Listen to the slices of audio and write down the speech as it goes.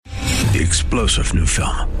the explosive new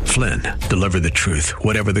film, Flynn, Deliver the Truth,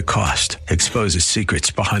 Whatever the Cost, exposes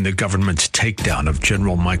secrets behind the government's takedown of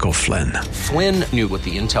General Michael Flynn. Flynn knew what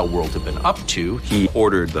the intel world had been up to. He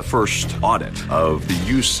ordered the first audit of the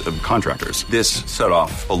use of contractors. This set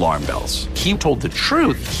off alarm bells. He told the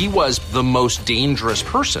truth. He was the most dangerous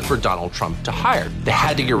person for Donald Trump to hire. They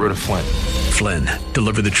had to get rid of Flynn. Flynn,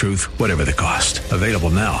 Deliver the Truth, Whatever the Cost. Available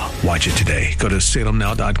now. Watch it today. Go to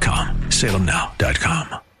salemnow.com.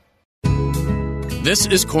 salemnow.com. This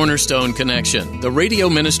is Cornerstone Connection, the radio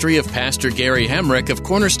ministry of Pastor Gary Hemrick of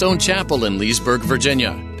Cornerstone Chapel in Leesburg,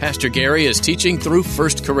 Virginia. Pastor Gary is teaching through 1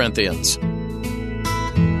 Corinthians. Real love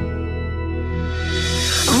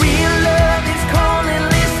is calling,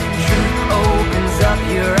 listen, truth opens up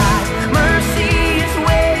your eyes. Mercy is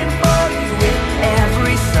waiting for you with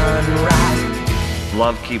every sunrise.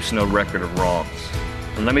 Love keeps no record of wrongs.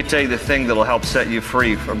 And let me tell you the thing that'll help set you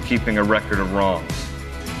free from keeping a record of wrongs.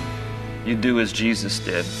 You do as Jesus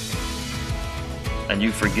did, and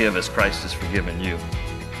you forgive as Christ has forgiven you.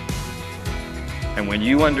 And when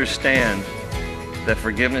you understand that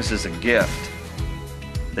forgiveness is a gift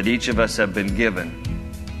that each of us have been given,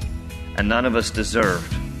 and none of us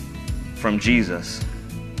deserved from Jesus,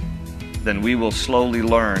 then we will slowly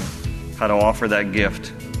learn how to offer that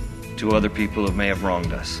gift to other people who may have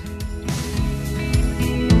wronged us.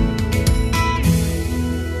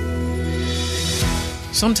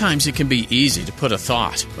 Sometimes it can be easy to put a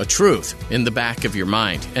thought, a truth, in the back of your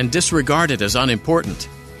mind and disregard it as unimportant.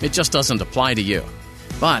 It just doesn't apply to you.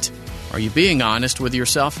 But are you being honest with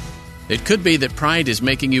yourself? It could be that pride is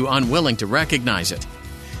making you unwilling to recognize it.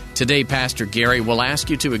 Today, Pastor Gary will ask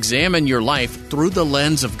you to examine your life through the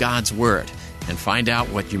lens of God's Word and find out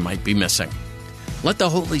what you might be missing. Let the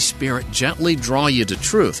Holy Spirit gently draw you to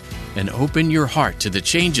truth and open your heart to the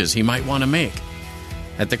changes He might want to make.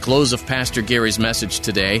 At the close of Pastor Gary's message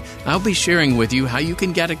today, I'll be sharing with you how you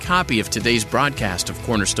can get a copy of today's broadcast of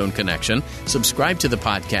Cornerstone Connection, subscribe to the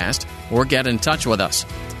podcast, or get in touch with us.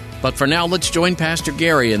 But for now, let's join Pastor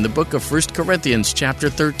Gary in the book of 1 Corinthians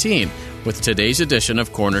chapter 13 with today's edition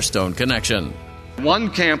of Cornerstone Connection.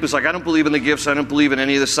 One camp is like, I don't believe in the gifts, I don't believe in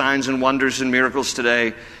any of the signs and wonders and miracles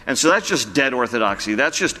today. And so that's just dead orthodoxy.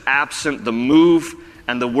 That's just absent the move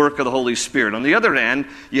and the work of the Holy Spirit. On the other hand,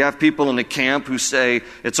 you have people in the camp who say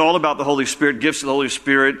it's all about the Holy Spirit, gifts of the Holy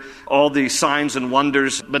Spirit, all the signs and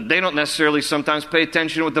wonders, but they don't necessarily sometimes pay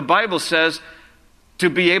attention to what the Bible says to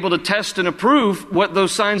be able to test and approve what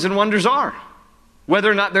those signs and wonders are,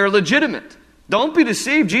 whether or not they're legitimate. Don't be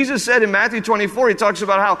deceived. Jesus said in Matthew 24, He talks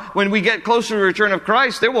about how when we get closer to the return of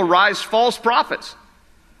Christ, there will rise false prophets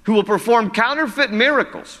who will perform counterfeit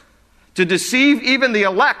miracles to deceive even the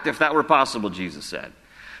elect, if that were possible, Jesus said.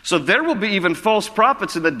 So there will be even false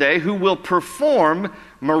prophets in the day who will perform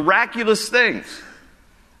miraculous things.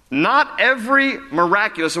 Not every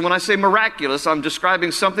miraculous, and when I say miraculous, I'm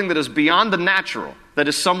describing something that is beyond the natural, that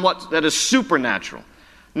is supernatural.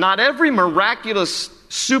 Not every miraculous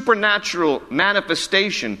supernatural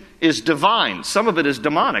manifestation is divine. Some of it is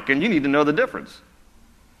demonic, and you need to know the difference.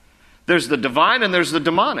 There's the divine and there's the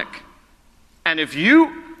demonic. And if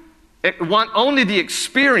you want only the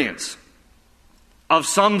experience of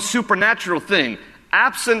some supernatural thing,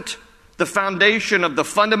 absent the foundation of the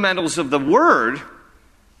fundamentals of the Word,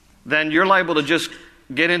 then you're liable to just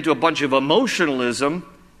get into a bunch of emotionalism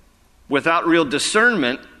without real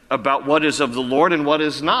discernment about what is of the Lord and what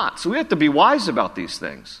is not. So we have to be wise about these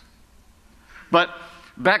things. But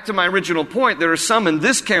back to my original point, there are some in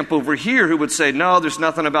this camp over here who would say, no, there's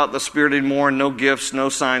nothing about the Spirit anymore, no gifts, no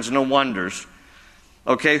signs, no wonders.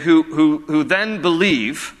 Okay, who then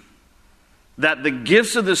believe that the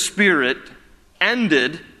gifts of the Spirit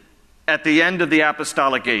ended at the end of the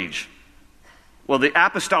apostolic age. Well, the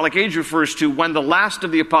apostolic age refers to when the last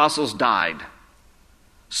of the apostles died.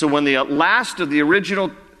 So when the last of the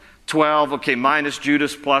original 12, okay, minus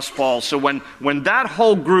Judas plus Paul. So when that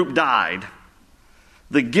whole group died,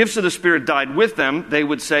 the gifts of the Spirit died with them, they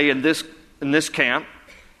would say in this camp.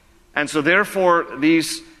 And so therefore,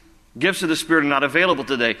 these gifts of the Spirit are not available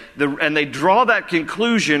today. And they draw that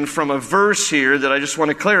conclusion from a verse here that I just want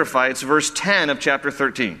to clarify. It's verse 10 of chapter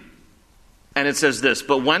 13. And it says this,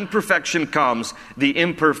 but when perfection comes, the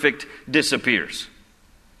imperfect disappears.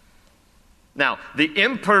 Now, the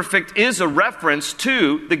imperfect is a reference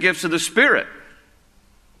to the gifts of the Spirit.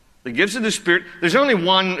 The gifts of the Spirit, there's only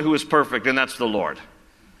one who is perfect, and that's the Lord.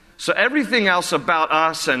 So everything else about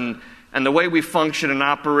us and the way we function and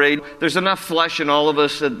operate, there's enough flesh in all of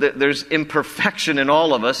us, that there's imperfection in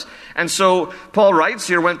all of us. And so Paul writes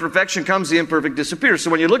here, when perfection comes, the imperfect disappears.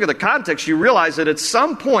 So when you look at the context, you realize that at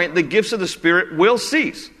some point the gifts of the Spirit will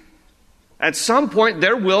cease. At some point,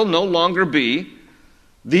 there will no longer be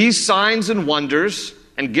these signs and wonders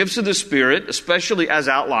and gifts of the Spirit, especially as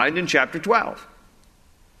outlined in chapter 12.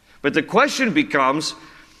 But the question becomes,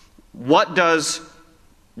 what does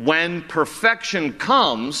 "when perfection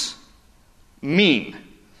comes" mean?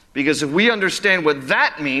 Because if we understand what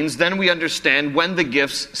that means, then we understand when the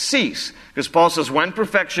gifts cease. Because Paul says, when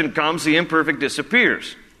perfection comes, the imperfect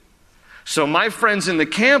disappears. So my friends in the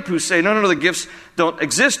camp who say, no, the gifts don't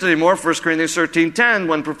exist anymore, 1 Corinthians 13:10,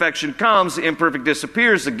 when perfection comes, the imperfect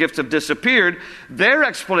disappears, the gifts have disappeared. Their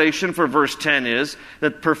explanation for verse 10 is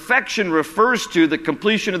that perfection refers to the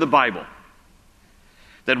completion of the Bible.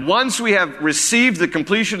 That once we have received the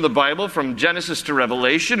completion of the Bible from Genesis to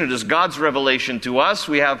Revelation, it is God's revelation to us.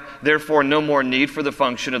 We have, therefore, no more need for the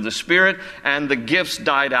function of the Spirit, and the gifts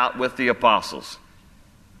died out with the apostles.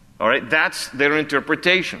 All right, that's their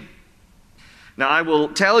interpretation. Now, I will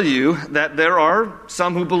tell you that there are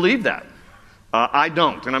some who believe that. I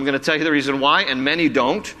don't, and I'm going to tell you the reason why, and many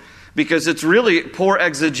don't. Because it's really poor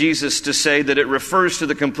exegesis to say that it refers to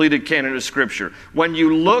the completed canon of Scripture. When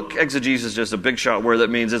you look, exegesis is just a big shot word that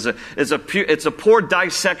means it's a poor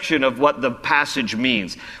dissection of what the passage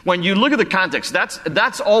means. When you look at the context,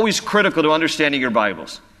 that's always critical to understanding your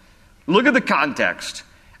Bibles. Look at the context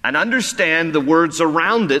and understand the words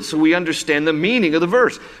around it so we understand the meaning of the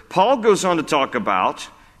verse. Paul goes on to talk about,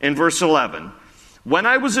 in verse 11, when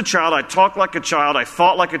I was a child, I talked like a child, I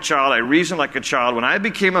thought like a child, I reasoned like a child. When I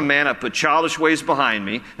became a man, I put childish ways behind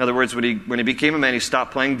me. In other words, when he became a man, he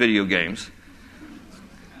stopped playing video games.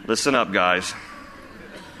 Listen up, guys.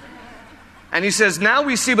 And he says, now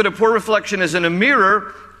we see but a poor reflection as in a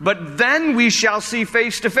mirror, but then we shall see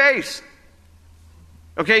face to face.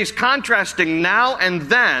 Okay, he's contrasting now and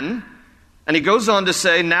then. And he goes on to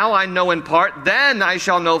say, now I know in part, then I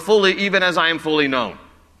shall know fully, even as I am fully known.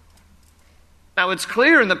 Now, it's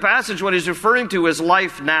clear in the passage what he's referring to is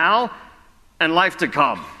life now and life to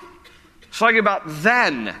come. He's talking about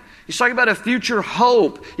then. He's talking about a future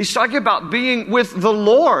hope. He's talking about being with the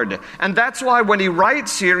Lord. And that's why when he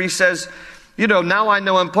writes here, he says, now I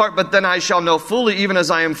know in part, but then I shall know fully, even as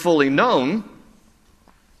I am fully known.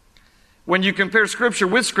 When you compare Scripture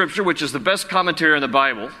with Scripture, which is the best commentary on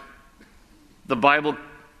the Bible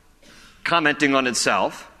commenting on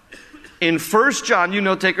itself, in 1 John, you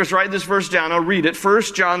note takers, write this verse down. I'll read it. 1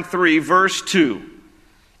 John 3, verse 2.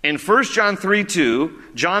 In 1 John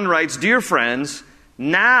 3:2, John writes, dear friends,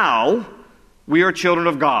 now we are children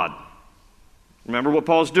of God. Remember what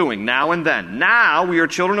Paul's doing, now and then. Now we are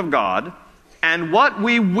children of God, and what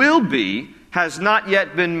we will be has not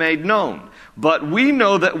yet been made known. But we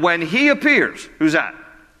know that when he appears, who's that?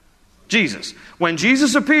 Jesus. When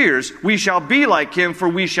Jesus appears, we shall be like him, for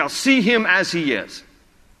we shall see him as he is.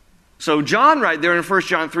 So John right there in 1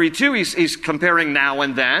 John 3:2, he's comparing now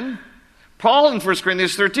and then. Paul in 1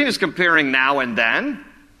 Corinthians 13 is comparing now and then.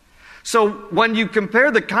 So when you compare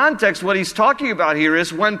the context, what he's talking about here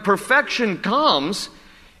is when perfection comes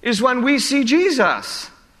is when we see Jesus.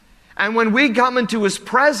 And when we come into his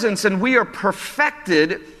presence and we are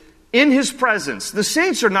perfected in his presence. The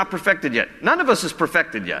saints are not perfected yet. None of us is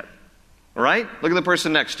perfected yet. All right? Look at the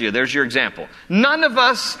person next to you. There's your example. None of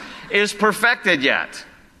us is perfected yet.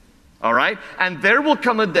 All right? And there will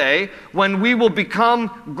come a day when we will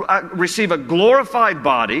receive a glorified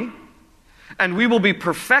body, and we will be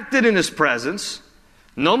perfected in his presence.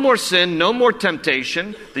 No more sin, no more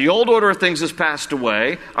temptation. The old order of things has passed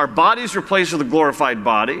away. Our body's replaced with a glorified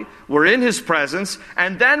body. We're in his presence.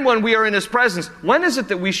 And then when we are in his presence, when is it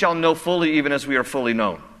that we shall know fully even as we are fully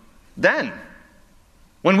known? Then.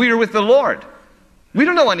 When we are with the Lord. We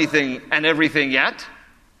don't know anything and everything yet.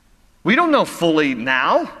 We don't know fully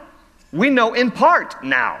now. We know in part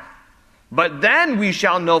now. But then we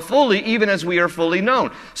shall know fully even as we are fully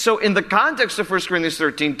known. So in the context of 1 Corinthians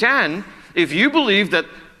 13:10, if you believe that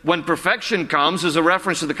when perfection comes is a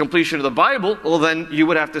reference to the completion of the Bible, well then you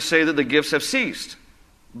would have to say that the gifts have ceased.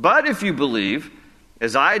 But if you believe,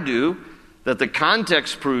 as I do, that the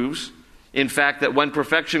context proves, in fact, that when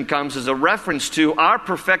perfection comes is a reference to our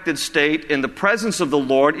perfected state in the presence of the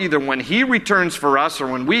Lord, either when he returns for us or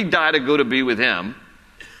when we die to go to be with him,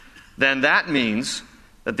 then that means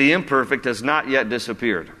that the imperfect has not yet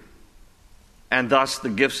disappeared. And thus the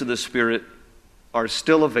gifts of the Spirit are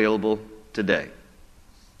still available today.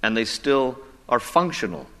 And they still are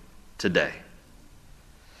functional today.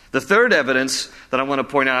 The third evidence that I want to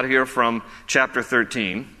point out here from chapter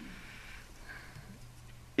 13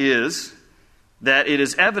 is that it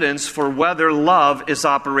is evidence for whether love is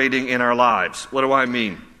operating in our lives. What do I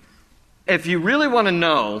mean? If you really want to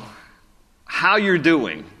know how you're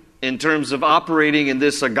doing in terms of operating in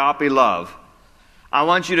this agape love, I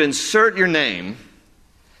want you to insert your name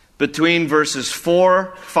between verses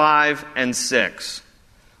 4, 5, and 6,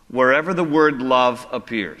 wherever the word love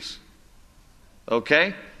appears.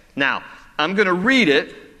 Okay? Now, I'm going to read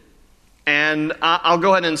it, and I'll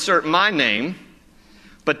go ahead and insert my name,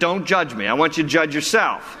 but don't judge me. I want you to judge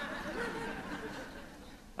yourself.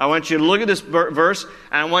 I want you to look at this verse,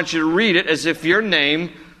 and I want you to read it as if your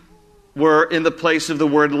name were in the place of the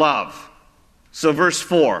word love. So verse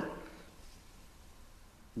 4.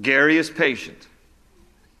 Gary is patient.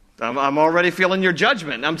 I'm already feeling your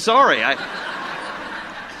judgment. I'm sorry.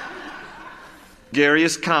 Gary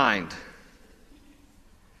is kind.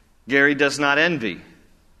 Gary does not envy.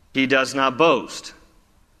 He does not boast.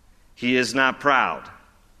 He is not proud.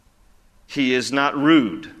 He is not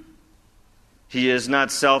rude. He is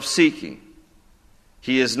not self-seeking.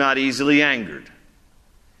 He is not easily angered.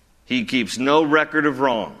 He keeps no record of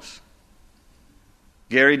wrongs.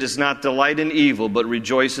 Gary does not delight in evil, but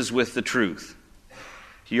rejoices with the truth.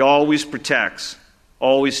 He always protects,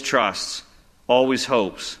 always trusts, always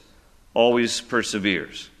hopes, always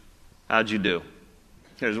perseveres. How'd you do?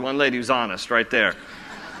 There's one lady who's honest right there.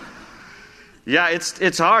 Yeah,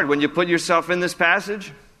 it's hard when you put yourself in this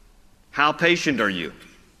passage. How patient are you?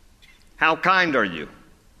 How kind are you?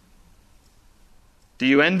 Do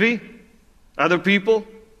you envy other people?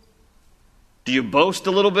 Do you boast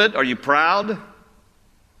a little bit? Are you proud?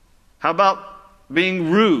 How about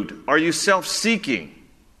being rude? Are you self-seeking?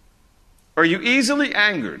 Are you easily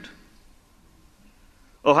angered?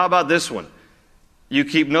 Oh, how about this one? You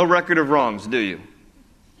keep no record of wrongs, do you?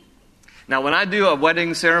 Now, when I do a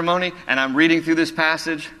wedding ceremony and I'm reading through this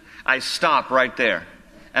passage, I stop right there.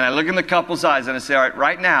 And I look in the couple's eyes and I say, all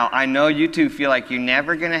right now, I know you two feel like you're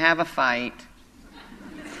never going to have a fight.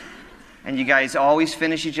 And you guys always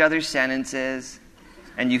finish each other's sentences.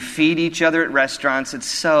 And you feed each other at restaurants. It's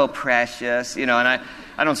so precious. And I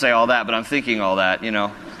don't say all that, but I'm thinking all that,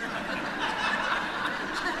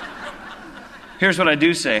 Here's what I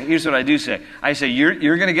do say. I say,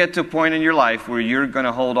 you're going to get to a point in your life where you're going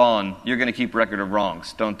to hold on. You're going to keep record of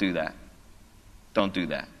wrongs. Don't do that. Don't do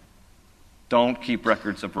that. Don't keep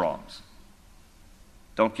records of wrongs.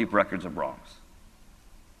 Don't keep records of wrongs.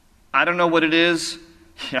 I don't know what it is.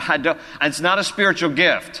 It's not a spiritual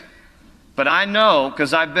gift. But I know,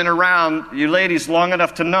 because I've been around you ladies long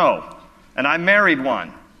enough to know, and I married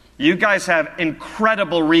one. You guys have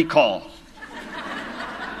incredible recall.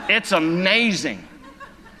 It's amazing.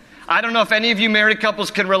 I don't know if any of you married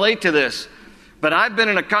couples can relate to this, but I've been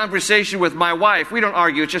in a conversation with my wife. We don't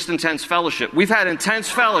argue, it's just intense fellowship. We've had intense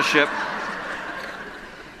fellowship,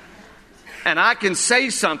 and I can say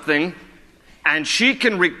something, and she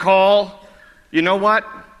can recall, you know what?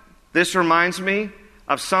 This reminds me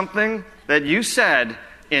of something that you said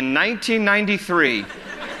in 1993.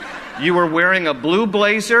 You were wearing a blue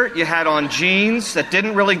blazer. You had on jeans that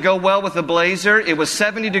didn't really go well with the blazer. It was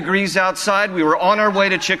 70 degrees outside. We were on our way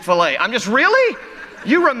to Chick-fil-A. I'm just, really?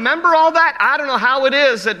 You remember all that? I don't know how it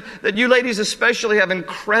is that you ladies especially have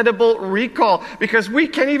incredible recall, because we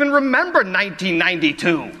can't even remember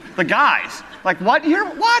 1992. The guys. Like, what year?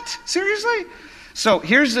 What? Seriously? So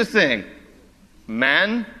here's the thing.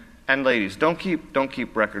 Men and ladies, don't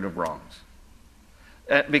keep record of wrongs.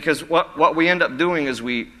 Because what we end up doing is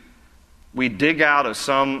we dig out of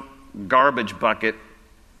some garbage bucket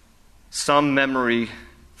some memory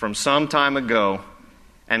from some time ago,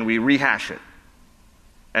 and we rehash it.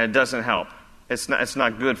 And it doesn't help. It's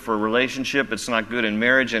not good for a relationship, it's not good in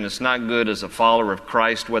marriage, and it's not good as a follower of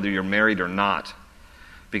Christ, whether you're married or not.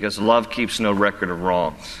 Because love keeps no record of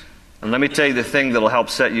wrongs. And let me tell you the thing that will help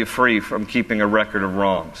set you free from keeping a record of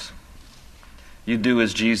wrongs. You do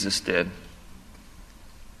as Jesus did.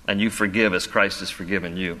 And you forgive as Christ has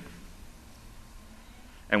forgiven you.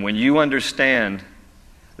 And when you understand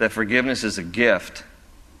that forgiveness is a gift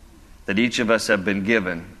that each of us have been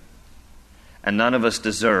given, and none of us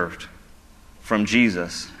deserved from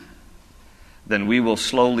Jesus, then we will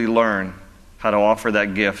slowly learn how to offer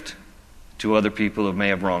that gift to other people who may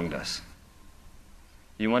have wronged us.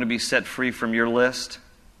 You want to be set free from your list?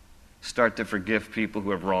 Start to forgive people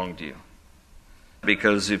who have wronged you.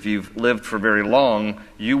 Because if you've lived for very long,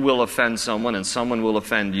 you will offend someone and someone will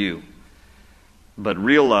offend you. But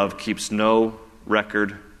real love keeps no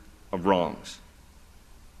record of wrongs.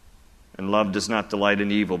 And love does not delight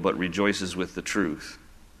in evil, but rejoices with the truth.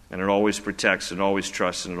 And it always protects, and always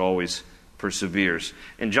trusts, and it always perseveres.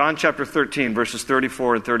 In John chapter 13, verses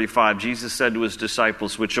 34 and 35, Jesus said to his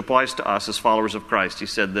disciples, which applies to us as followers of Christ, he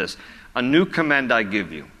said this, "A new command I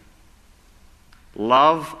give you.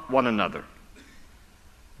 Love one another.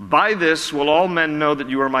 By this will all men know that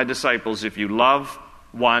you are my disciples, if you love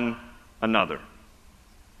one another."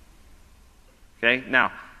 Okay?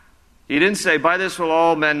 Now, he didn't say, by this will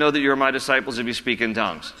all men know that you are my disciples if you speak in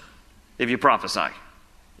tongues, if you prophesy,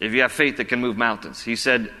 if you have faith that can move mountains. He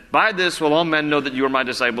said, by this will all men know that you are my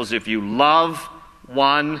disciples if you love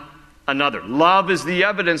one another. Love is the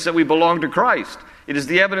evidence that we belong to Christ. It is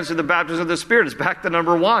the evidence of the baptism of the Spirit. It's back to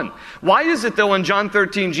number 1. Why is it, though, in John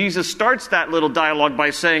 13, Jesus starts that little dialogue by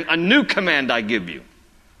saying, a new command I give you.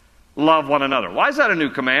 Love one another. Why is that a new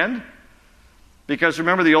command? Because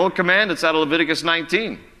remember the old command? It's out of Leviticus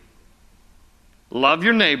 19. Love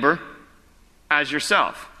your neighbor as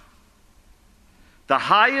yourself. The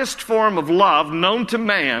highest form of love known to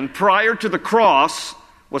man prior to the cross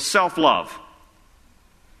was self-love.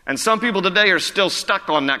 And some people today are still stuck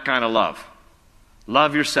on that kind of love.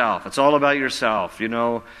 Love yourself. It's all about yourself. You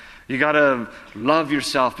know, you got to love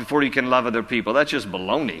yourself before you can love other people. That's just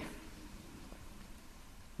baloney.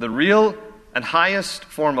 The real and highest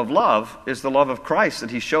form of love is the love of Christ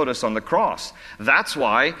that he showed us on the cross. That's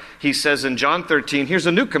why he says in John 13, here's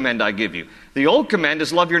a new command I give you. The old command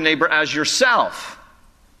is love your neighbor as yourself.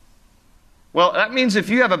 Well, that means if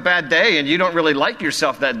you have a bad day and you don't really like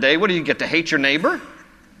yourself that day, what do you get to hate your neighbor?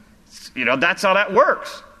 You know, that's how that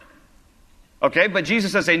works. Okay, but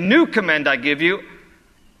Jesus says, a new command I give you,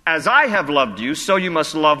 as I have loved you, so you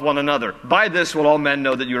must love one another. By this will all men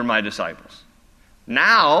know that you are my disciples.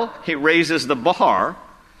 Now, he raises the bar.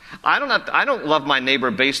 I don't love my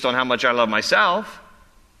neighbor based on how much I love myself.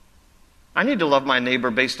 I need to love my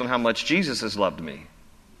neighbor based on how much Jesus has loved me.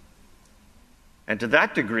 And to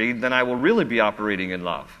that degree, then I will really be operating in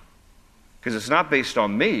love. Because it's not based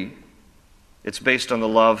on me. It's based on the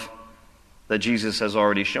love that Jesus has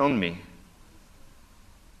already shown me.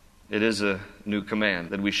 It is a new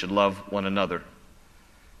command that we should love one another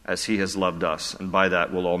as he has loved us. And by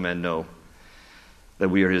that will all men know that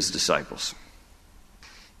we are his disciples.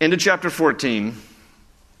 Into chapter 14,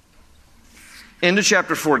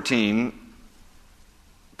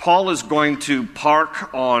 Paul is going to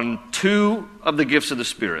park on 2 of the gifts of the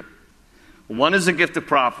Spirit. One is the gift of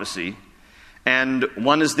prophecy, and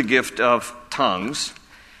one is the gift of tongues.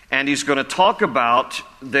 And he's going to talk about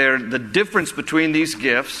the difference between these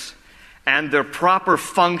gifts and their proper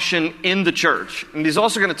function in the church. And he's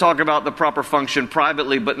also going to talk about the proper function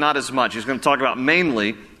privately, but not as much. He's going to talk about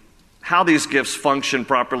mainly how these gifts function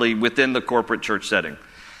properly within the corporate church setting.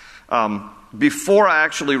 Before I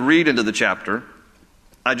actually read into the chapter,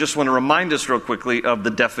 I just want to remind us real quickly of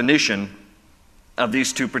the definition of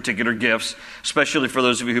these 2 particular gifts, especially for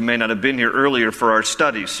those of you who may not have been here earlier for our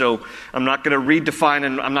study. So I'm not going to redefine,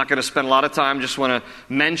 and I'm not going to spend a lot of time. Just want to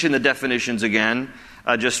mention the definitions again,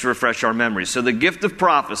 just to refresh our memories. So the gift of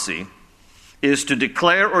prophecy is to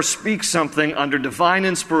declare or speak something under divine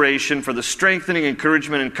inspiration for the strengthening,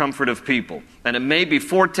 encouragement, and comfort of people. And it may be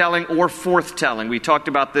foretelling or forthtelling. We talked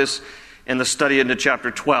about this in the study into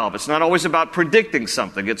chapter 12. It's not always about predicting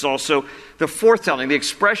something. It's also the foretelling, the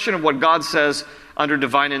expression of what God says under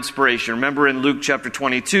divine inspiration. Remember in Luke chapter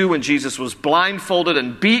 22 when Jesus was blindfolded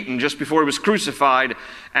and beaten just before he was crucified,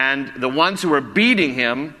 and the ones who were beating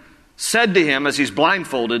him said to him as he's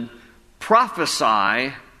blindfolded,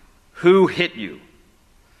 prophesy who hit you.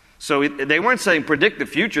 So they weren't saying predict the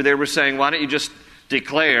future. They were saying, why don't you just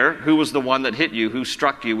declare who was the one that hit you, who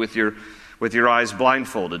struck you with your eyes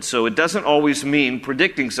blindfolded. So it doesn't always mean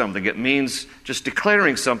predicting something. It means just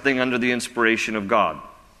declaring something under the inspiration of God.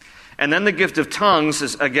 And then the gift of tongues,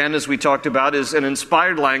 is, again, as we talked about, is an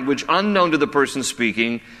inspired language unknown to the person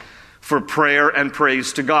speaking for prayer and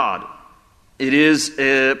praise to God. It is,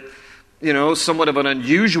 somewhat of an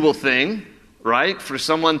unusual thing, right? For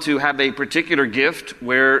someone to have a particular gift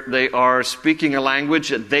where they are speaking a language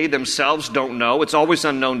that they themselves don't know. It's always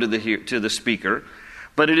unknown to the speaker.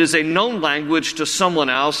 But it is a known language to someone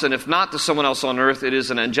else, and if not to someone else on earth, it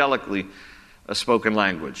is an angelically spoken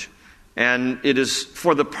language. And it is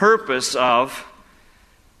for the purpose of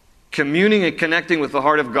communing and connecting with the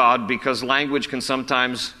heart of God, because language can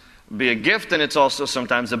sometimes be a gift and it's also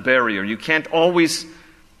sometimes a barrier. You can't always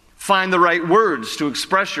find the right words to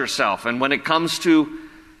express yourself. And when it comes to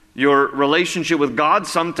your relationship with God,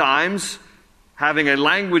 sometimes having a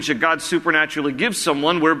language that God supernaturally gives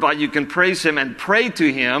someone whereby you can praise him and pray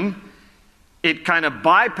to him, it kind of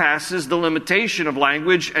bypasses the limitation of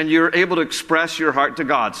language and you're able to express your heart to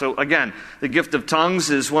God. So again, the gift of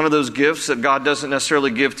tongues is one of those gifts that God doesn't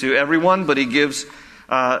necessarily give to everyone, but he gives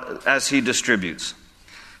as he distributes.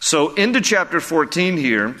 So into chapter 14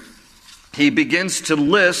 here, he begins to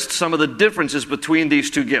list some of the differences between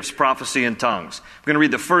these 2 gifts, prophecy and tongues. I'm going to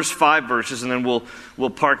read the first 5 verses and then we'll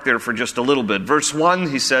park there for just a little bit. Verse 1,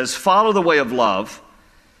 he says, follow the way of love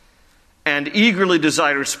and eagerly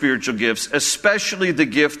desire spiritual gifts, especially the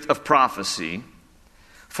gift of prophecy.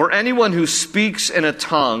 For anyone who speaks in a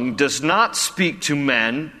tongue does not speak to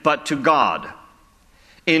men, but to God.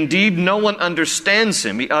 Indeed, no one understands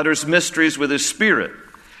him. He utters mysteries with his spirit.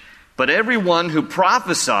 But everyone who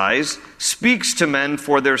prophesies speaks to men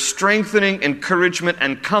for their strengthening, encouragement,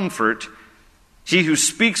 and comfort. He who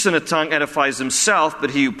speaks in a tongue edifies himself,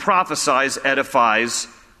 but he who prophesies edifies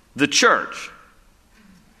the church.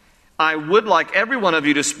 I would like every one of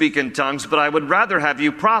you to speak in tongues, but I would rather have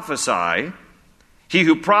you prophesy. He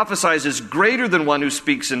who prophesies is greater than one who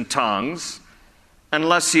speaks in tongues,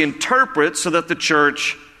 unless he interprets so that the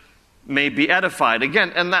church may be edified.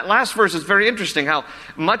 Again, and that last verse is very interesting, how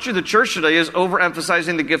much of the church today is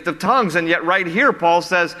overemphasizing the gift of tongues, and yet right here Paul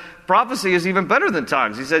says prophecy is even better than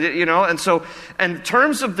tongues. He said, and so in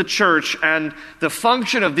terms of the church and the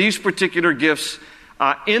function of these particular gifts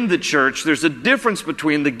in the church, there's a difference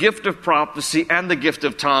between the gift of prophecy and the gift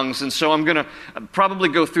of tongues. And so I'm going to probably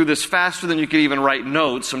go through this faster than you could even write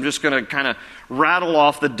notes. I'm just going to kind of rattle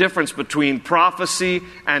off the difference between prophecy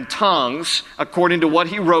and tongues according to what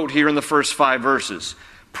he wrote here in the first 5 verses.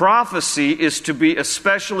 Prophecy is to be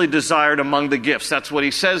especially desired among the gifts. That's what he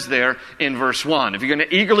says there in verse 1. If you're going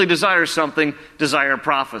to eagerly desire something, desire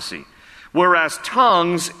prophecy. Whereas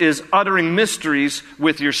tongues is uttering mysteries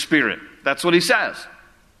with your spirit. That's what he says.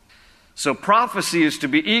 So prophecy is to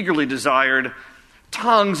be eagerly desired.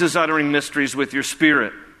 Tongues is uttering mysteries with your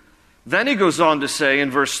spirit. Then he goes on to say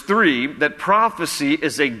in verse 3 that prophecy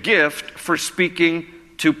is a gift for speaking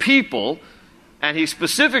to people. And he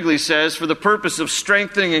specifically says for the purpose of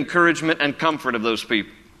strengthening, encouragement, and comfort of those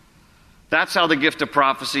people. That's how the gift of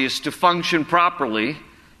prophecy is to function properly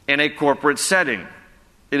in a corporate setting.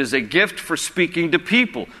 It is a gift for speaking to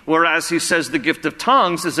people. Whereas he says the gift of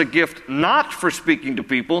tongues is a gift not for speaking to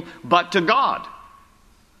people, but to God.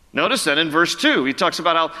 Notice that in verse 2, he talks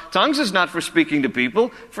about how tongues is not for speaking to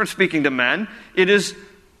people, for speaking to men. It is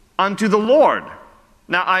unto the Lord.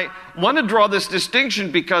 Now, I want to draw this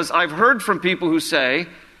distinction because I've heard from people who say,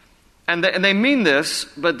 and they mean this,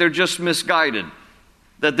 but they're just misguided,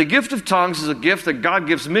 that the gift of tongues is a gift that God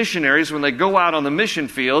gives missionaries when they go out on the mission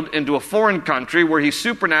field into a foreign country where he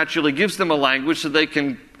supernaturally gives them a language so they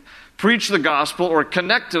can preach the gospel or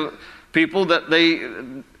connect to people that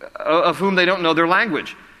of whom they don't know their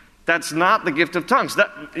language. That's not the gift of tongues.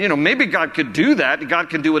 Maybe God could do that.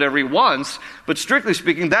 God can do whatever he wants. But strictly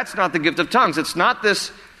speaking, that's not the gift of tongues. It's not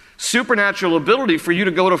this supernatural ability for you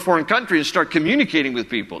to go to a foreign country and start communicating with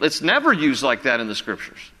people. It's never used like that in the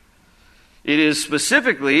Scriptures. It is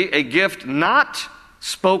specifically a gift not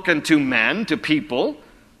spoken to men, to people,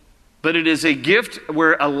 but it is a gift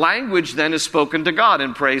where a language then is spoken to God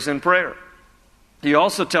in praise and prayer. He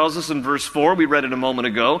also tells us in verse 4, we read it a moment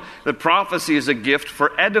ago, that prophecy is a gift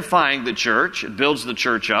for edifying the church. It builds the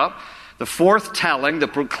church up. The foretelling, the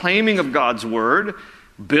proclaiming of God's word,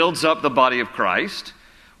 builds up the body of Christ.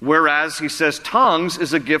 Whereas he says tongues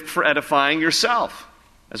is a gift for edifying yourself.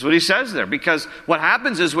 That's what he says there. Because what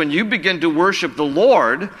happens is when you begin to worship the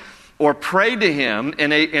Lord or pray to him,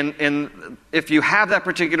 if you have that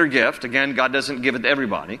particular gift, again, God doesn't give it to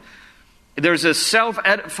everybody, there's a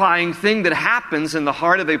self-edifying thing that happens in the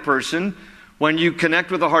heart of a person when you connect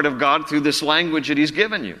with the heart of God through this language that he's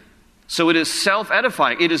given you. So it is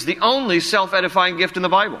self-edifying. It is the only self-edifying gift in the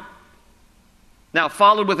Bible. Now,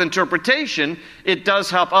 followed with interpretation, it does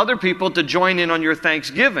help other people to join in on your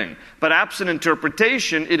thanksgiving. But absent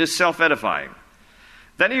interpretation, it is self-edifying.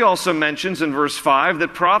 Then he also mentions in verse 5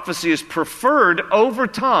 that prophecy is preferred over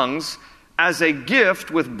tongues as a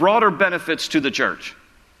gift with broader benefits to the church.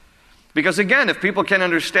 Because again, if people can't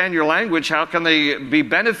understand your language, how can they be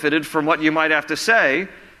benefited from what you might have to say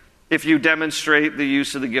if you demonstrate the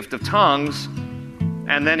use of the gift of tongues?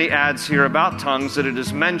 And then he adds here about tongues that it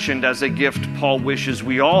is mentioned as a gift Paul wishes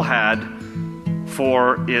we all had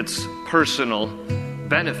for its personal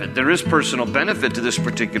benefit. There is personal benefit to this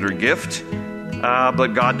particular gift, but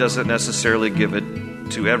God doesn't necessarily give it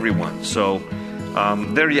to everyone. So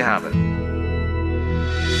there you have it.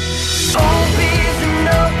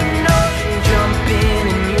 Jump in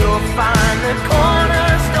and you'll find the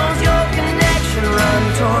cornerstone's your connection. Run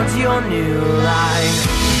towards your new life.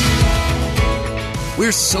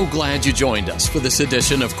 We're so glad you joined us for this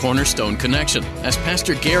edition of Cornerstone Connection as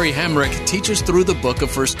Pastor Gary Hamrick teaches through the book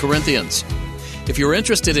of 1 Corinthians. If you're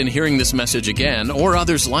interested in hearing this message again or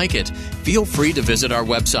others like it, feel free to visit our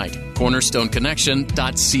website,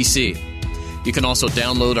 cornerstoneconnection.cc. You can also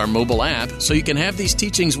download our mobile app so you can have these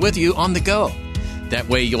teachings with you on the go. That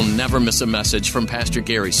way you'll never miss a message from Pastor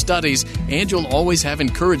Gary's studies, and you'll always have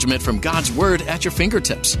encouragement from God's Word at your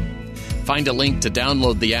fingertips. Find a link to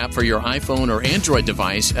download the app for your iPhone or Android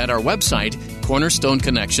device at our website,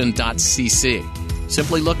 cornerstoneconnection.cc.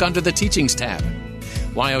 Simply look under the Teachings tab.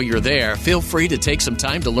 While you're there, feel free to take some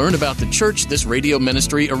time to learn about the church this radio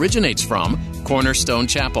ministry originates from, Cornerstone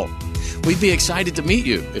Chapel. We'd be excited to meet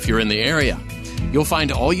you if you're in the area. You'll find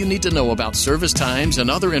all you need to know about service times and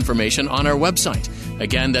other information on our website.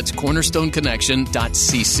 Again, that's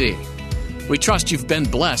cornerstoneconnection.cc. We trust you've been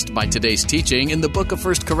blessed by today's teaching in the book of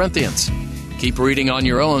 1 Corinthians. Keep reading on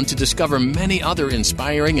your own to discover many other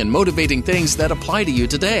inspiring and motivating things that apply to you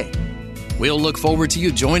today. We'll look forward to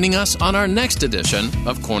you joining us on our next edition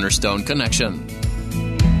of Cornerstone Connection.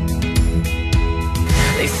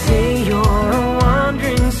 They say you're a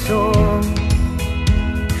wandering soul,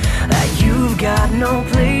 that you've got no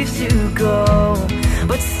place to go,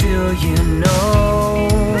 but still you know,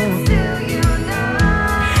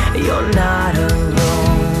 you're not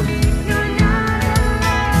alone.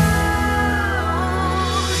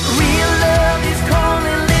 Real love is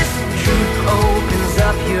calling, listen, truth opens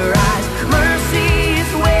up your eyes. Mercy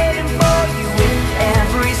is waiting for you with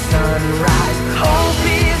every sunrise. Hope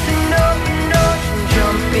is an open ocean,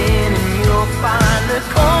 jump in and you'll find the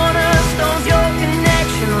cornerstones, your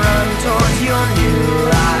connection, run towards your new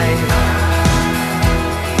life.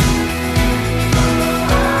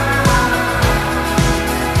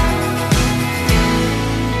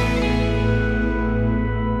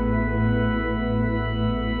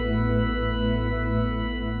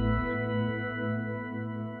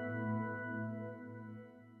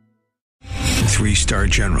 Three-star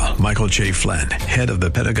General Michael J. Flynn, head of the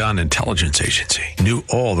Pentagon Intelligence Agency, knew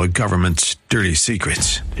all the government's dirty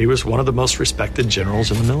secrets. He was one of the most respected generals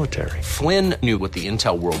in the military. Flynn knew what the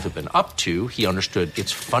intel world had been up to. He understood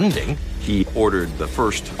its funding. He ordered the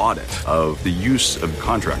first audit of the use of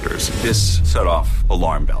contractors. This set off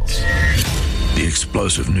alarm bells. The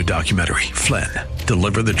explosive new documentary, Flynn,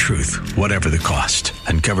 Deliver the Truth, Whatever the Cost,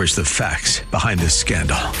 uncovers the facts behind this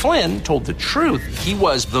scandal. Flynn told the truth. He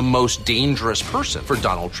was the most dangerous person for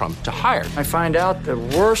Donald Trump to hire. I find out the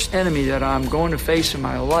worst enemy that I'm going to face in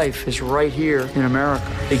my life is right here in America.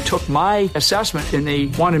 They took my assessment and they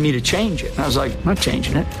wanted me to change it. And I was like, I'm not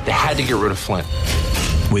changing it. They had to get rid of Flynn.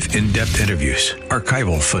 With in-depth interviews,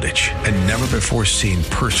 archival footage, and never-before-seen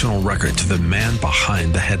personal records of the man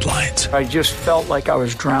behind the headlines. I just felt like I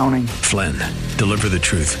was drowning. Flynn, Deliver the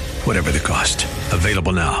Truth, Whatever the Cost.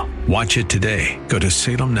 Available now. Watch it today. Go to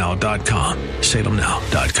salemnow.com.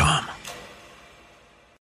 salemnow.com.